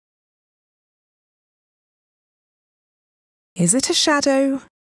Is it a shadow?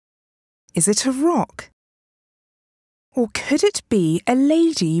 Is it a rock? Or could it be a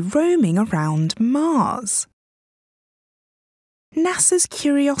lady roaming around Mars? NASA's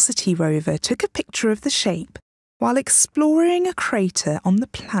Curiosity Rover took a picture of the shape while exploring a crater on the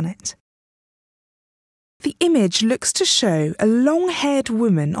planet. The image looks to show a long-haired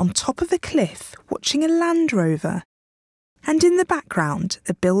woman on top of a cliff watching a Land Rover, and in the background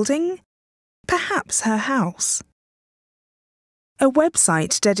a building, perhaps her house. A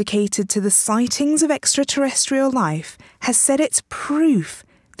website dedicated to the sightings of extraterrestrial life has said it's proof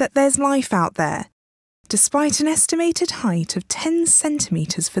that there's life out there, despite an estimated height of 10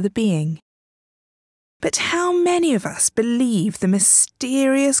 centimetres for the being. But how many of us believe the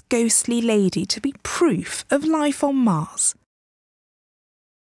mysterious ghostly lady to be proof of life on Mars?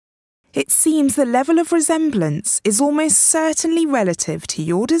 It seems the level of resemblance is almost certainly relative to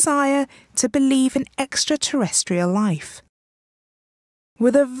your desire to believe in extraterrestrial life.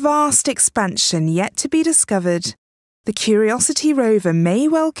 With a vast expansion yet to be discovered, the Curiosity Rover may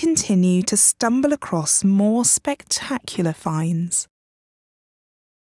well continue to stumble across more spectacular finds.